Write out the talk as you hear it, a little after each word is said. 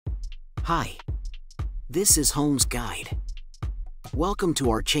Hi, this is Home's Guide. Welcome to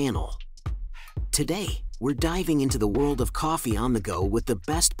our channel. Today, we're diving into the world of coffee on the go with the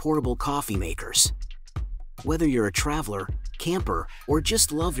best portable coffee makers. Whether you're a traveler, camper, or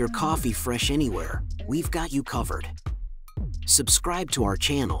just love your coffee fresh anywhere, we've got you covered. Subscribe to our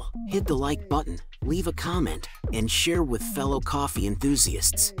channel, hit the like button, leave a comment, and share with fellow coffee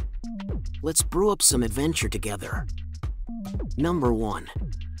enthusiasts. Let's brew up some adventure together. Number 1.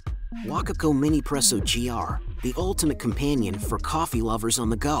 Wakako Mini Presso GR, the ultimate companion for coffee lovers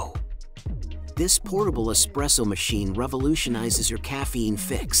on the go. This portable espresso machine revolutionizes your caffeine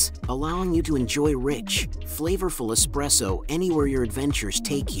fix, allowing you to enjoy rich, flavorful espresso anywhere your adventures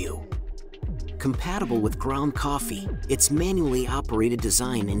take you. Compatible with ground coffee, its manually operated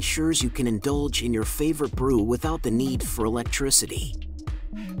design ensures you can indulge in your favorite brew without the need for electricity.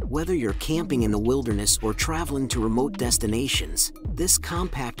 Whether you're camping in the wilderness or traveling to remote destinations, this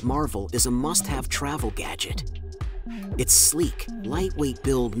compact marvel is a must-have travel gadget. Its sleek, lightweight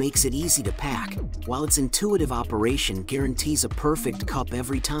build makes it easy to pack, while its intuitive operation guarantees a perfect cup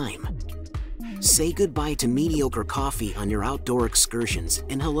every time. Say goodbye to mediocre coffee on your outdoor excursions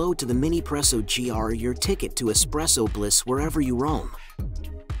and hello to the Mini Presso GR, your ticket to espresso bliss wherever you roam.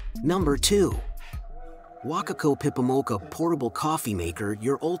 Number 2. Wakako Pipamocha Portable Coffee Maker,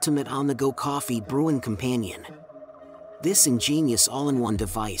 your ultimate on-the-go coffee brewing companion. This ingenious all-in-one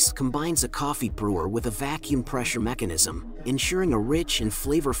device combines a coffee brewer with a vacuum pressure mechanism, ensuring a rich and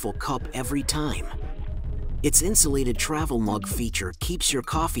flavorful cup every time. Its insulated travel mug feature keeps your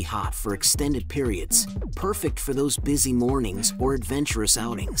coffee hot for extended periods, perfect for those busy mornings or adventurous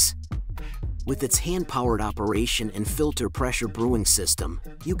outings. With its hand-powered operation and filter pressure brewing system,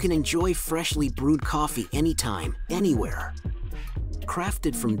 you can enjoy freshly brewed coffee anytime, anywhere.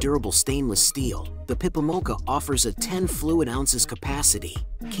 Crafted from durable stainless steel, the Pipamocha offers a 10 fluid ounces capacity,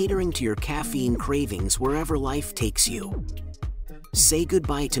 catering to your caffeine cravings wherever life takes you. Say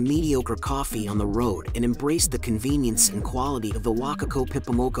goodbye to mediocre coffee on the road and embrace the convenience and quality of the Wakako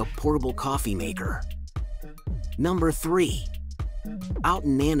Pipamocha Portable Coffee Maker. Number 3.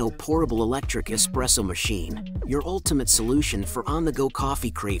 Outen Nano Portable Electric Espresso Machine, your ultimate solution for on-the-go coffee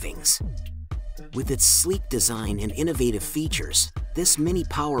cravings. With its sleek design and innovative features, this mini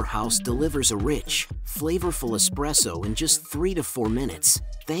powerhouse delivers a rich, flavorful espresso in just 3 to 4 minutes,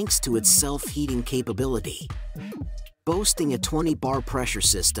 thanks to its self-heating capability. Boasting a 20-bar pressure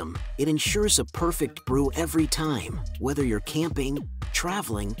system, it ensures a perfect brew every time, whether you're camping,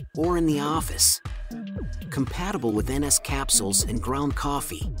 traveling, or in the office. Compatible with NS capsules and ground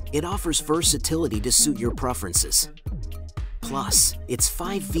coffee, it offers versatility to suit your preferences. Plus, its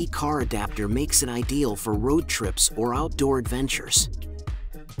 5V car adapter makes it ideal for road trips or outdoor adventures.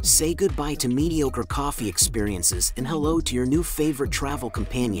 Say goodbye to mediocre coffee experiences and hello to your new favorite travel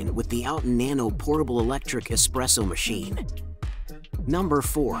companion with the Outen Nano Portable Electric Espresso Machine. Number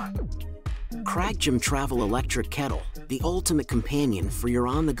 4. Kragjum Travel Electric Kettle, the ultimate companion for your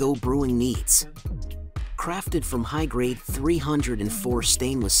on-the-go brewing needs. Crafted from high-grade 304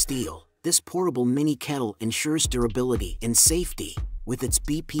 stainless steel, this portable mini kettle ensures durability and safety with its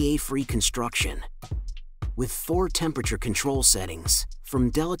BPA-free construction. With 4 temperature control settings,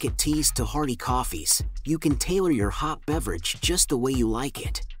 from delicate teas to hearty coffees, you can tailor your hot beverage just the way you like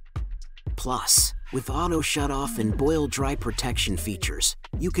it. Plus, with auto shut-off and boil-dry protection features,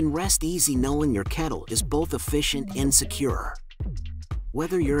 you can rest easy knowing your kettle is both efficient and secure.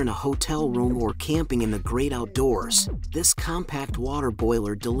 Whether you're in a hotel room or camping in the great outdoors, this compact water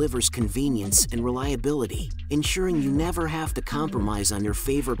boiler delivers convenience and reliability, ensuring you never have to compromise on your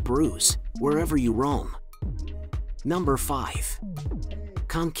favorite brews, wherever you roam. Number 5.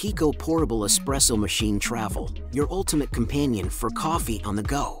 Konkiko Portable Espresso Machine Travel, your ultimate companion for coffee on the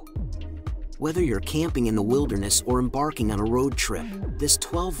go. Whether you're camping in the wilderness or embarking on a road trip, this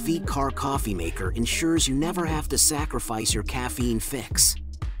 12V car coffee maker ensures you never have to sacrifice your caffeine fix.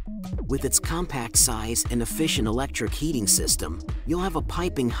 With its compact size and efficient electric heating system, you'll have a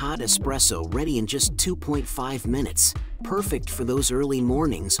piping hot espresso ready in just 2.5 minutes, perfect for those early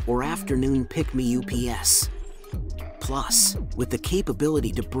mornings or afternoon pick-me UPS. Plus, with the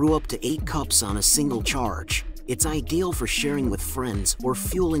capability to brew up to 8 cups on a single charge, it's ideal for sharing with friends or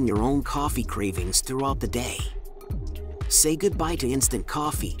fueling your own coffee cravings throughout the day. Say goodbye to instant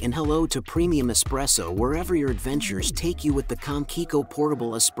coffee and hello to premium espresso wherever your adventures take you with the Konkiko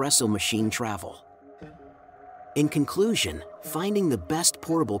Portable Espresso Machine Travel. In conclusion, finding the best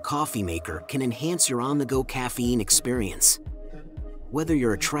portable coffee maker can enhance your on-the-go caffeine experience. Whether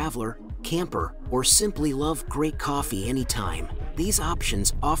you're a traveler, camper, or simply love great coffee anytime, these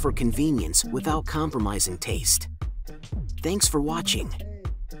options offer convenience without compromising taste. Thanks for watching.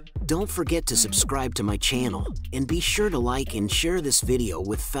 Don't forget to subscribe to my channel, and be sure to like and share this video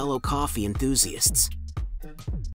with fellow coffee enthusiasts.